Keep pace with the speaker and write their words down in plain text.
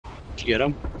Did you get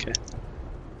him? Okay.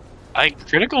 I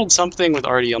criticaled something with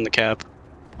Artie on the cap.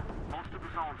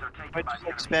 Might just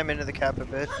like spam into the cap a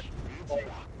bit.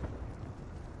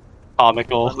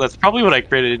 Comical. That's probably what I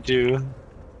critted too.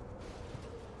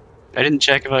 I didn't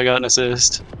check if I got an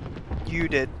assist. You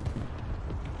did.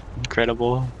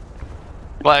 Incredible.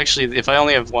 Well, actually, if I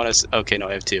only have one okay, no,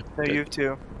 I have two. No, you have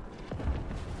two.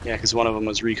 Yeah, because one of them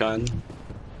was recon.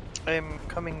 I am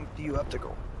coming to you,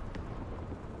 optical.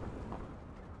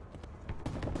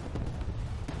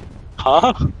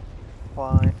 Huh?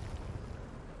 Why?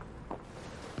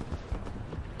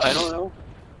 I don't know.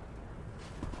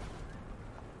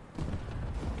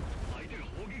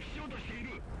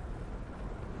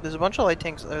 There's a bunch of light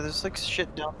tanks there. There's like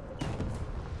shit down.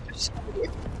 There's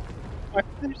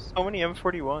so many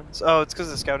M41s. Oh, it's because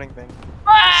of the scouting thing.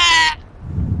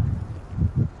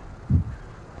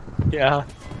 Yeah.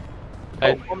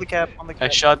 On the cap, on the cap. I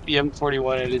shot the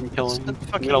M41, I didn't kill him.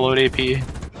 I'm gonna load AP.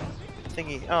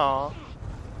 Thingy. Aww.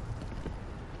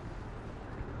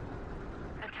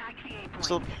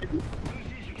 So,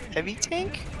 heavy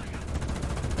tank?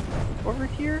 Over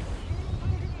here?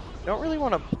 Don't really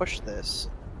want to push this,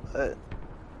 but...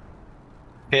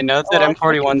 Okay, now that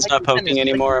M41's not poking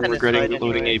anymore, I'm regretting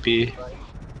loading AP.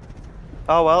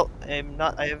 Oh well,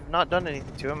 I have not done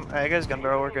anything to him. I got his gun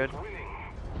barrel, we're good.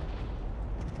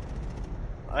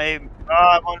 I'm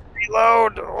on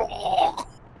reload!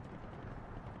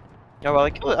 Oh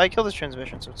well, I killed his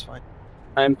transmission, so it's fine.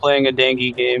 I'm playing a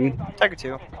dangy game. Tiger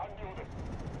 2.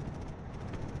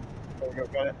 There we go,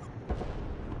 got it.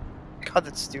 God,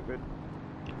 that's stupid.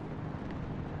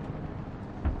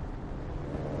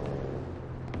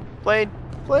 Plane!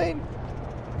 Plane!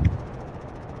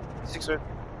 6-er.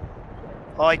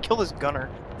 Oh, I killed his gunner.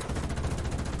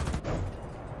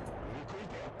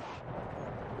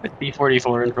 With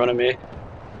B-44 in front of me.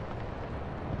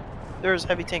 There's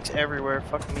heavy tanks everywhere,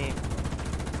 fuck me.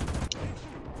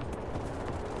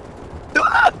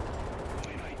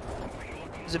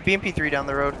 There's a BMP-3 down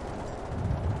the road.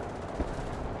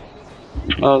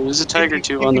 Oh, there's a Tiger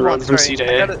 2 on the road from C to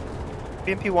A.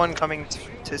 BMP-1 coming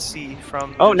to C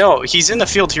from... Oh no, he's in the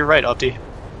field to your right, Opti.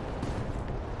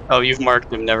 Oh, you've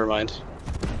marked him, never mind.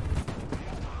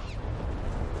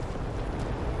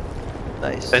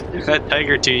 Nice. That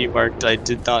Tiger 2 you marked, I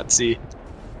did not see.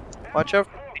 Watch out.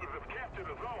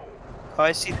 Oh,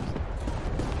 I see.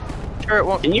 Sure, it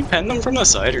won't... Can you pen them from the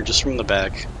side or just from the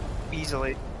back?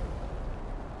 Easily.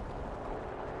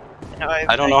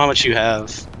 I don't know how much you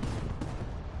have.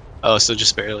 Oh, so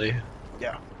just barely.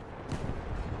 Yeah.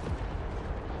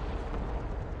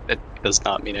 It does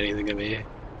not mean anything to me.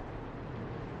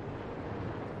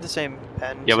 The same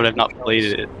pen. Yeah, but I've not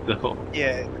played it though.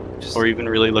 Yeah. Or even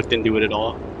really looked into it at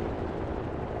all.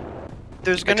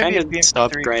 There's gonna be a BMP-3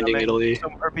 stopped grinding Italy.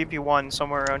 Or BMP-1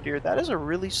 somewhere around here. That is a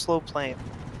really slow plane.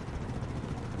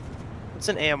 It's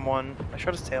an AM-1. I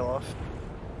shot his tail off.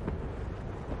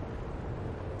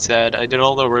 Sad. I did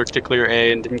all the work to clear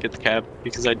A and didn't get the cap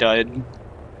because I died.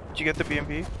 Did you get the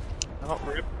BMP? Oh,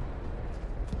 rip.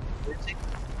 Where is he?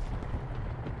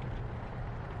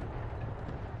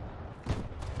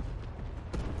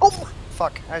 Oh,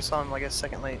 fuck. I saw him like a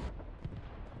second late.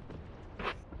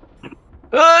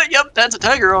 Yep, that's a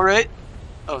Tiger, alright.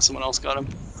 Oh, someone else got him.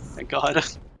 Thank God.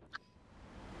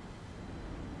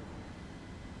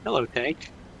 Hello,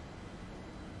 tank.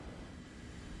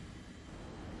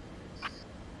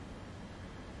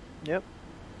 Yep.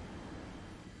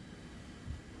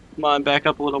 Come on, back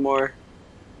up a little more.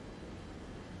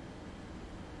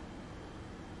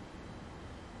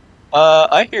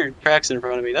 I hear tracks in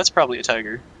front of me. That's probably a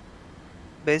Tiger.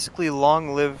 Basically,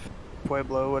 long live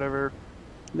Pueblo, whatever.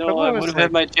 No, Pueblo I would have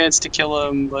had my chance to kill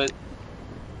him, but...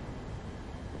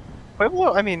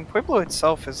 Pueblo, I mean, Pueblo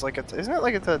itself is like a... Isn't it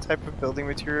like a type of building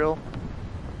material?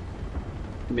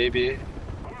 Maybe.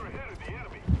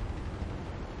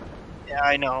 Yeah,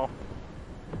 I know.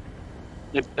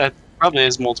 That probably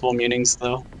has multiple meanings,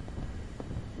 though.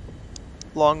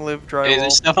 Long live drywall. Hey,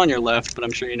 there's stuff on your left, but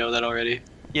I'm sure you know that already.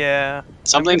 Yeah.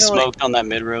 Something smoked on that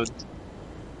mid-road.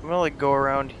 I'm gonna like go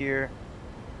around here.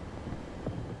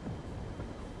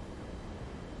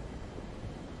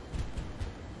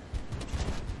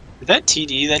 Is that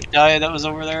TD, that guy that was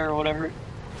over there or whatever?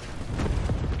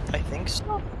 I think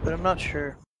so, but I'm not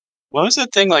sure. What was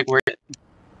that thing like where...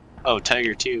 Oh,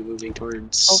 Tiger 2 moving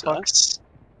towards us.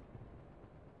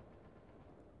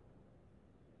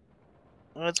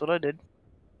 Well, that's what I did.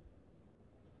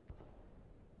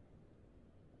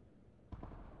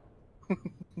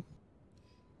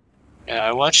 Yeah,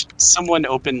 I watched someone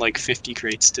open like 50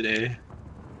 crates today.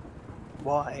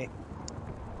 Why?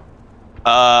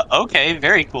 Okay,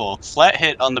 very cool. Flat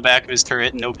hit on the back of his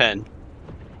turret, no pen.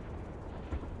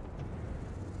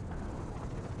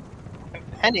 I'm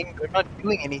penning, but I'm not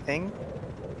doing anything.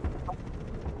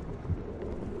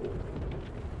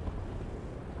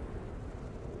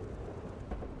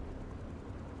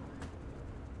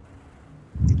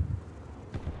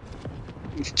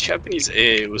 Japanese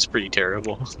A was pretty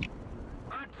terrible. Attention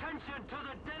to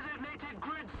the designated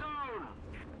grid zone!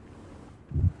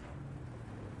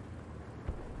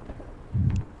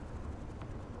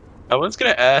 I was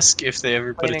gonna ask if they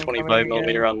ever put a Plane incoming 25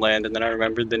 millimeter again. on land, and then I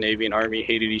remembered the Navy and Army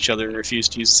hated each other and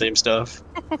refused to use the same stuff.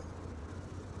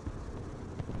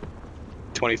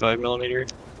 25 millimeter.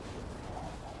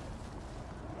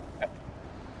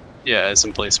 Yeah,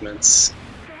 some placements.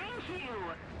 Thank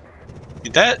you!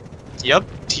 Did that? Yep,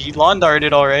 he lawn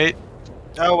darted alright.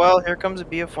 Oh well, here comes a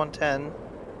BF-110.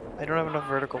 I don't have enough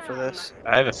vertical for this.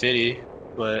 I have a 50,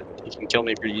 but he can kill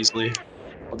me pretty easily.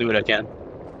 I'll do what I can.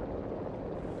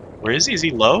 Where is he? Is he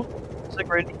low? It's like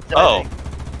ready to Oh.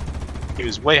 diving. He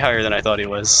was way higher than I thought he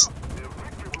was.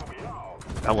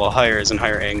 Oh, well, higher is in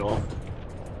higher angle.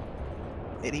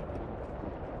 Maybe.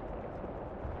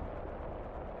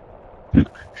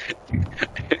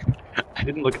 I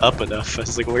didn't look up enough. I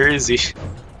was like, where is he?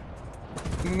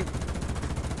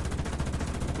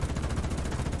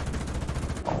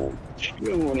 Oh,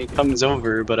 when he comes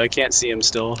over, but I can't see him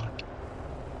still.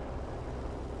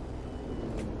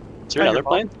 Is there another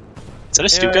plane? Is that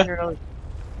a Yeah, I Stuka? hear another.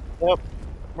 Yep.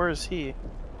 Where is he?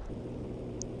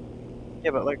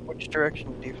 Yeah, but like, which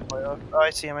direction did he fly off? Oh, I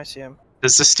see him. I see him.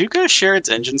 Does the Stuka share its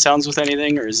engine sounds with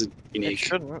anything, or is it It unique?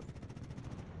 shouldn't.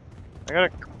 I got a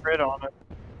crit on it.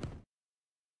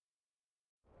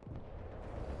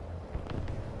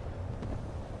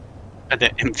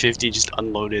 That M50 just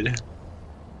unloaded. Have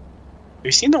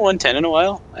you seen the 110 in a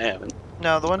while? I haven't.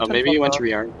 No, the one. Oh, maybe you went to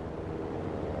rearm.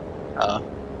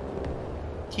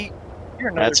 You're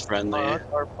another. That's friendly. Oh,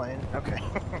 that's our plane. Okay.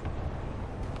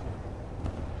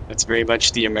 That's very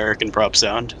much the American prop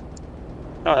sound.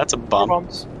 Oh, that's a bomb.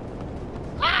 Bombs.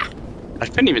 I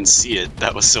couldn't even see it.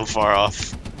 That was so far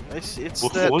off. I see. It's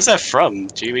What that was that from?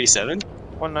 G87?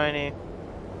 190.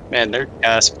 Man, their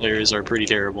gas players are pretty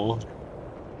terrible.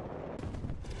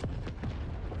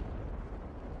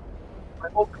 My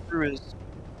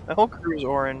whole crew is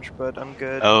orange, but I'm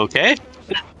good. Okay.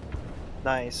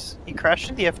 Nice. He crashed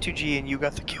into the F2G and you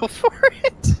got the kill for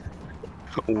it.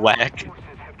 Whack. Forces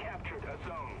have captured a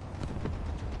zone.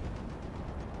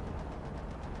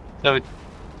 So,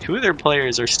 two of their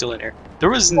players are still in air. There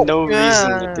was no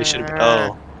reason that they should have.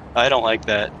 Oh, I don't like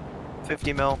that.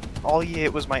 50 mil. All he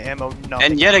hit was my ammo.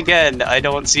 Nothing. And yet again, I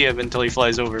don't see him until he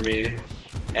flies over me. And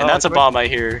Oh, that's a quick. bomb I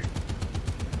hear.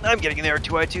 I'm getting in there.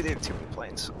 2I2. They have too many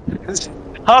planes.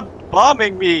 Stop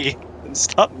bombing me! And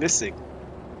stop missing.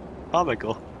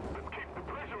 Comical. Let's keep the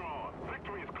pressure on.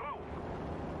 Victory is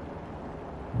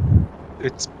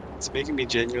close. It's making me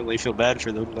genuinely feel bad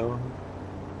for them, though.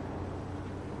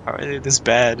 How are they this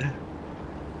bad?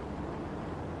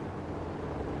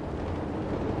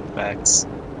 Facts.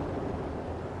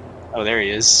 Oh, there he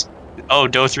is. Oh,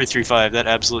 Do 335. That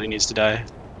absolutely needs to die.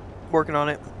 Working on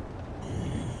it.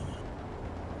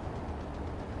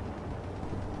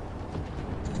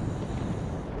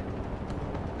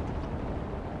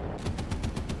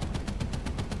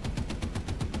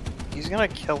 He's gonna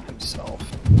kill himself.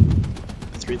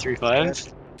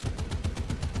 335.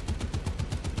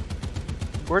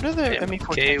 Where do the I'm ME14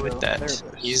 okay go? with There that. it is.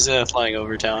 He's flying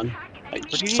over town. I But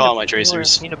just you need follow a- my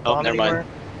tracers. Need a Oh, bomb never anywhere? mind.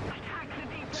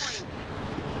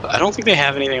 I don't think they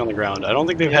have anything on the ground. I don't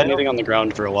think they've Yeah, had I don't- anything on the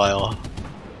ground for a while.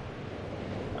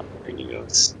 Oh, there he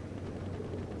goes.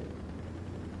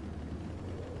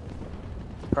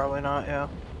 Probably not, yeah.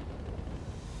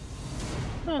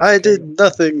 I did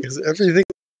nothing because everything.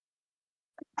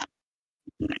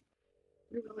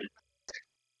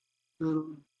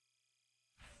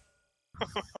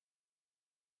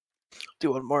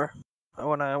 Do one more. I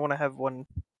wanna have one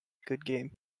good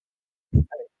game. That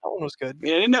one was good. I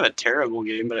mean, I didn't have a terrible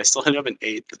game, but I still ended up in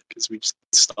 8th because we just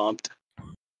stomped.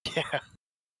 Yeah.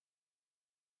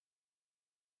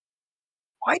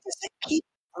 Why does it keep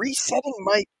resetting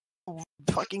my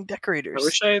fucking I decorators?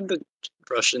 wish I had the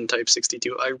Russian Type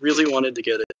 62. I really wanted to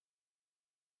get it.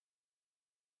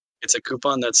 It's a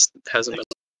coupon that's hasn't been,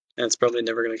 and it's probably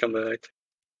never going to come back.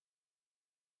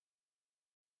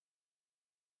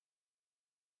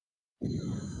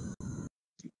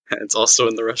 And it's also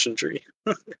in the Russian tree.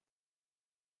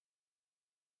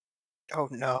 Oh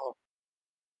no.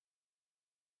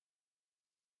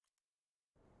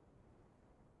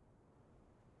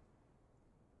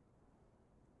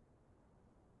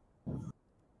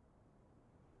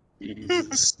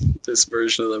 Jesus. This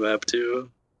version of the map too.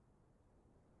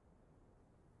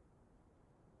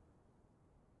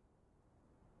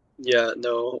 Yeah,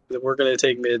 no, we're gonna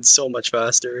take mid so much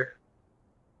faster.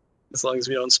 As long as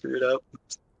we don't screw it up.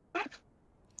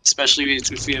 Especially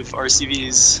if we have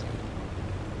RCVs.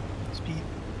 Speed.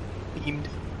 Beamed.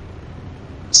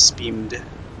 Speamed.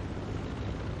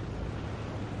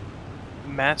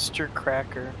 Master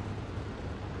Cracker.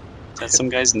 Is that some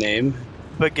guy's name?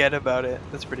 Baguette about it.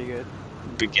 That's pretty good.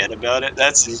 Baguette about it?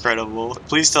 That's incredible.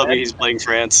 Please tell me he's playing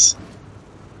France.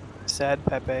 Sad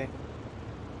Pepe.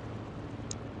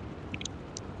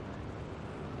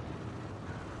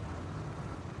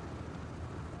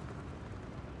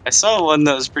 I saw one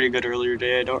that was pretty good earlier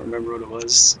today. I don't remember what it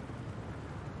was.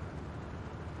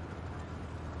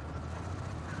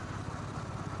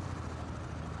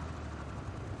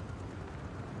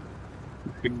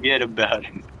 Forget about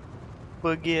it.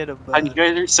 Forget God, about you it.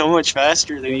 guys are so much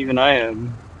faster than even I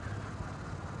am.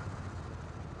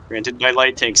 Granted, by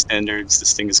light tank standards,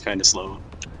 this thing is kind of slow.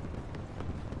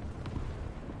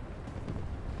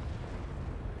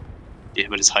 Yeah,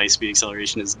 but his high speed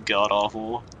acceleration is god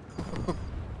awful.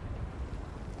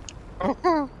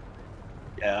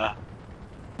 Yeah.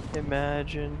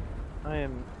 Imagine. I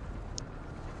am.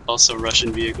 Also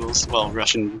Russian vehicles. Well,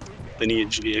 Russian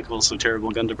lineage vehicles, so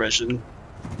terrible gun depression.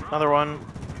 Another one.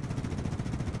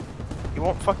 You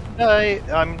won't fucking die.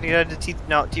 I'm gonna to T.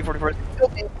 No, T-44.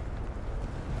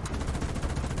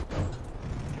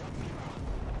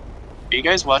 Are you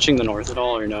guys watching the north at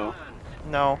all, or no?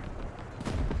 No.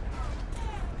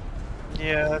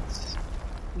 Yeah, that's.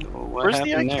 What Where's the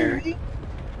happened there? IQV?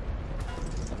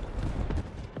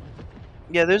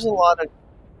 Yeah, there's a lot of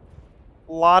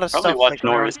Probably stuff watch like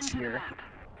north. around here.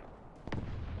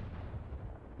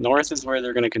 North is where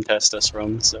they're going to contest us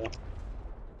from, so. I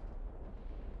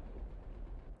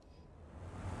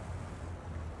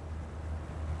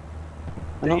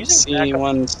They're don't using see backup.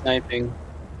 anyone sniping.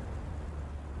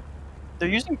 They're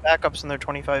using backups in their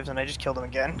 25s, and I just killed them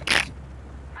again.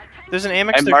 There's an AMX.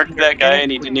 I 13 marked that guy AMX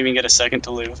and he didn't even get a second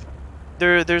to live.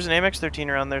 There's an AMX 13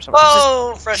 around there somewhere.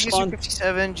 Oh, fresh GSU spawn.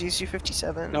 57, GSU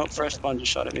 57. No, fresh spawn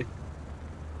just shot at me.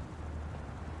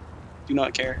 Do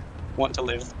not care. Want to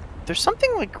live. There's something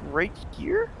like right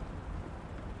here.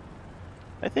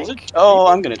 I Was think. it? Oh,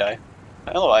 I'm gonna die.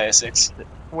 Hello, IS6.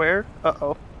 Where? Uh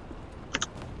oh.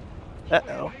 Uh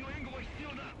oh.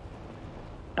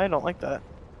 I don't like that.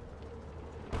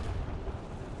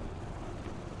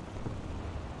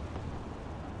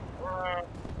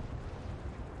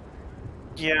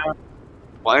 Yeah.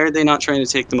 Why are they not trying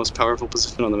to take the most powerful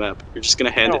position on the map? You're just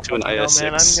gonna hand it to an IS6.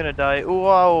 Man, I'm gonna die. Ooh,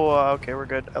 wow, okay, we're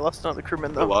good. I lost another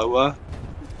crewman though. Wawa.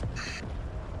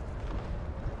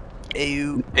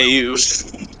 Ew. Ew.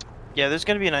 Yeah, there's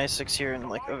gonna be an IS6 here in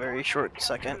like a very short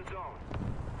second.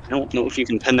 I don't know if you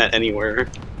can pen that anywhere.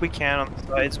 We can on the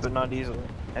sides, but not easily,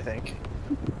 I think.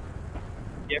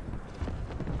 Yep.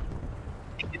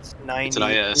 I think it's 90. It's an IS,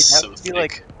 We'd have so to be thick.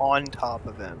 like on top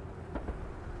of him.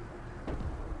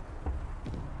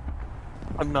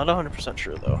 I'm not 100%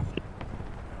 sure though.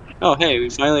 Oh, hey, we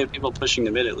finally have people pushing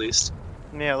the mid at least.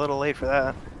 Yeah, a little late for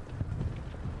that.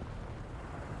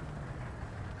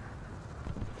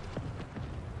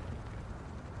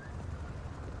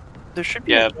 There should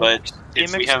be Yeah, an but AMX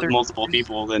if we have 13. multiple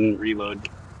people, then reload.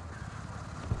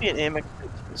 Be an AMX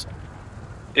 13.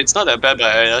 It's not that bad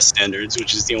by IS standards,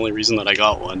 which is the only reason that I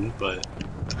got one, but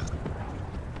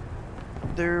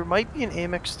There might be an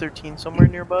AMX 13 somewhere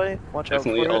nearby. Watch out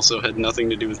definitely for it. also had nothing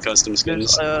to do with custom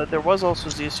skins. There was also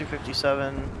ZSU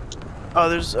 57. Oh,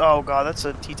 there's. Oh god, that's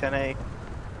a T10A.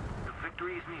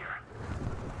 Victory is near.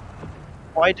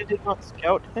 Why did it not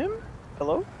scout him?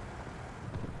 Hello?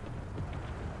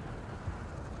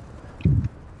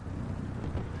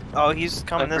 Oh, he's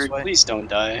coming this Leopard, way. please don't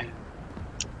die.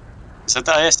 Is that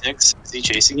the IS6? Is he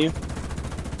chasing you?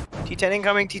 T10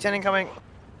 incoming, T10 incoming.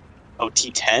 Oh,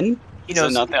 T10? He Is that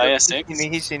knows. not the IS6?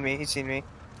 He's seen me, he's seen me.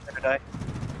 I'm gonna die.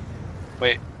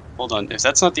 Wait, hold on. If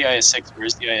that's not the IS6,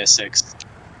 where's the IS6?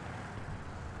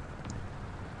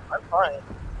 I'm fine.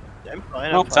 I'm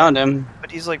fine. Oh, I'm fine. found him.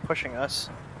 But he's like pushing us.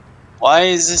 Why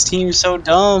is this team so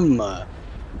dumb?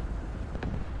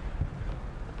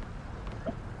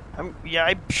 Yeah,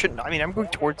 I shouldn't. I mean, I'm going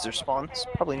towards their spawns.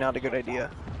 Probably not a good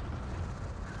idea.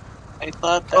 I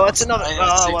thought that Oh, that's was another. the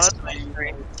Oh, well, IS6. that's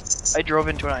an IS3. I drove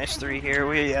into an IS3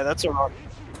 here. Yeah, that's a wrong.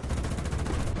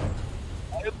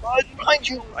 Behind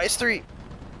you, IS3.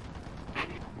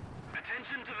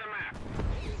 Attention to the map.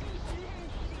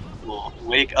 Well,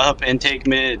 wake up and take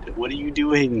mid. What are you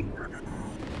doing?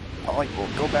 Oh, like, we'll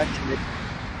go back to mid.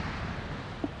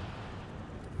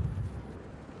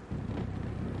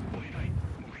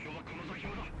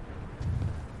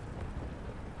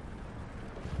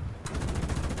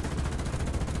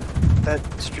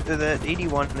 that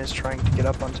 81 is trying to get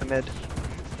up onto mid.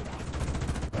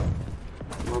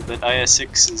 Well, that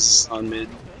IS-6 is on mid.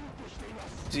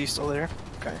 Is he still there?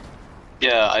 Okay.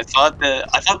 Yeah, I thought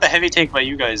the heavy tank by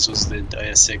you guys was the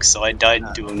IS-6, so I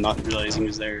died to him, not realizing he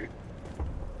was there.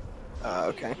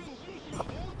 Okay.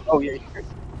 Oh yeah.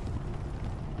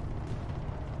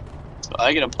 So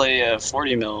I gotta play a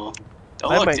 40 mil. Oh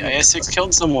I look, might the need IS-6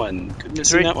 killed someone. Couldn't have It's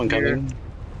seen right that one here. coming.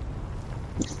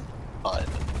 But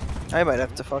I might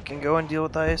have to fucking go and deal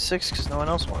with the IS-6 because no one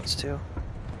else wants to.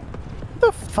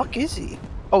 Where the fuck is he?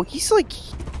 Oh, he's like...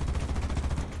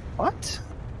 What?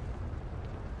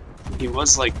 he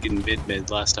was like in mid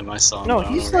last time I saw him. No, but I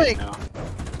don't he's know right like... now.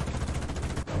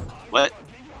 What?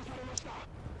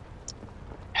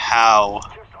 How?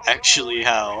 Actually,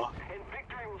 how? And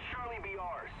victory will surely be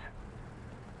ours.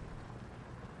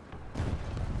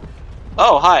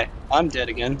 Oh, hi. I'm dead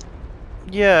again.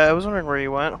 Yeah, I was wondering where he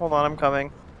went. Hold on, I'm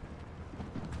coming.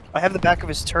 I have the back of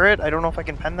his turret. I don't know if I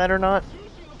can pen that or not.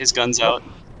 His gun's Nope. out.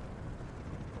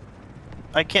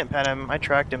 I can't pen him. I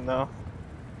tracked him, though.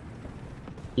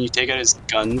 Can you take out his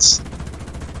guns?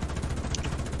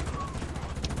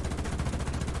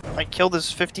 I killed his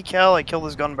 50 cal. I killed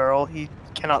his gun barrel. He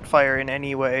cannot fire in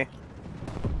any way.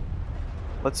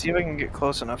 Let's see if I can get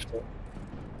close enough to...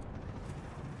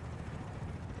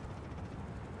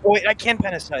 Oh, wait, I can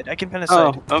pen his side. I can pen his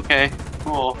side. Oh, okay.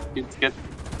 Cool.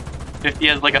 He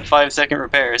has like a 5-second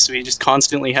repair, so he just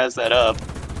constantly has that up.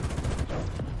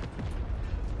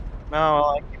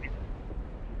 No,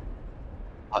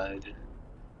 HUD.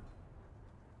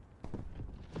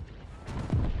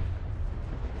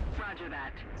 Roger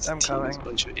that. This I'm team is coming. a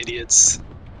bunch of idiots.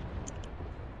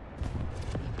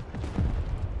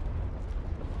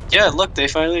 Yeah, look, they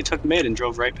finally took mid and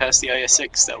drove right past the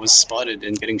IS-6 that was spotted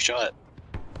and getting shot.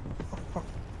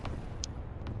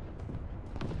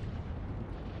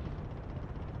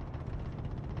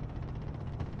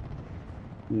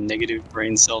 Negative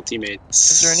brain cell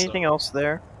teammates. Is there anything else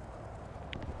there?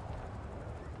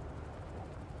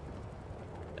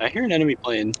 I hear an enemy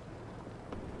plane.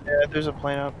 Yeah, there's a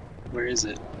plane up. Where is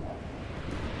it?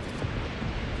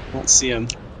 I don't see him.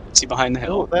 Is he behind the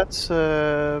Oh, hill? that's,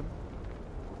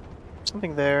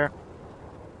 something there.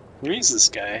 Where is this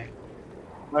guy?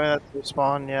 I mean, that's the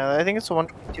spawn, yeah. I think it's a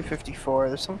 254.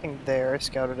 There's something there. I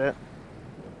scouted it.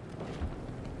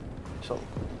 So,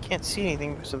 can't see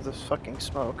anything because of this fucking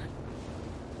smoke.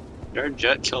 Our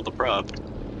jet killed the prop.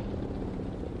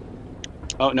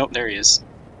 Oh, nope, there he is.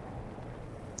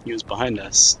 He was behind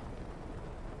us.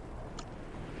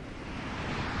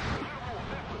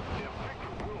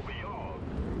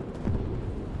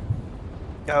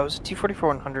 Yeah, it was a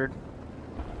T-44-100.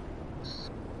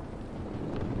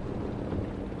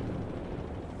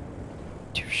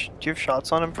 Do you have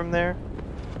shots on him from there?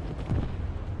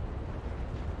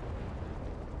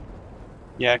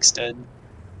 Yak's dead.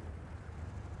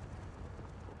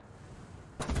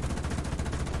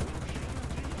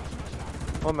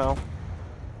 Oh no.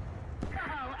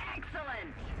 Oh,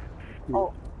 excellent.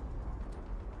 Oh.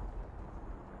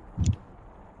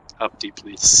 Up deep,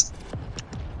 please.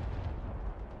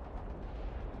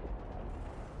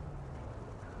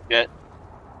 Get.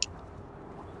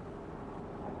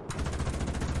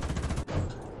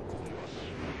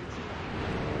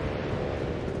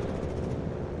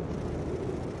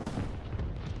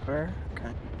 Where?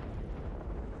 Okay.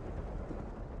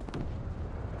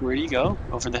 Where do you go?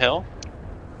 Over the hill?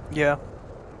 Yeah.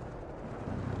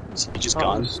 So you just Oh,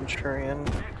 gone? Centurion.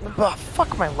 Ugh,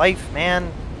 fuck my life,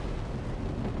 man.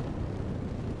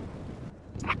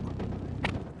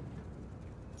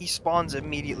 He spawns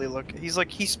immediately. Look,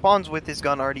 he spawns with his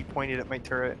gun already pointed at my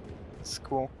turret. It's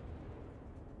cool.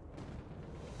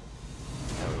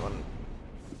 Yeah, we won.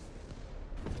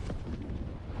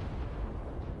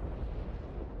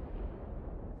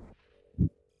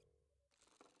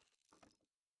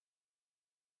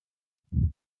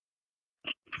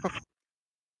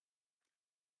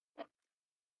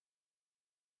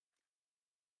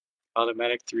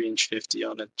 Automatic 3-inch 50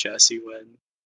 on a chassis wed.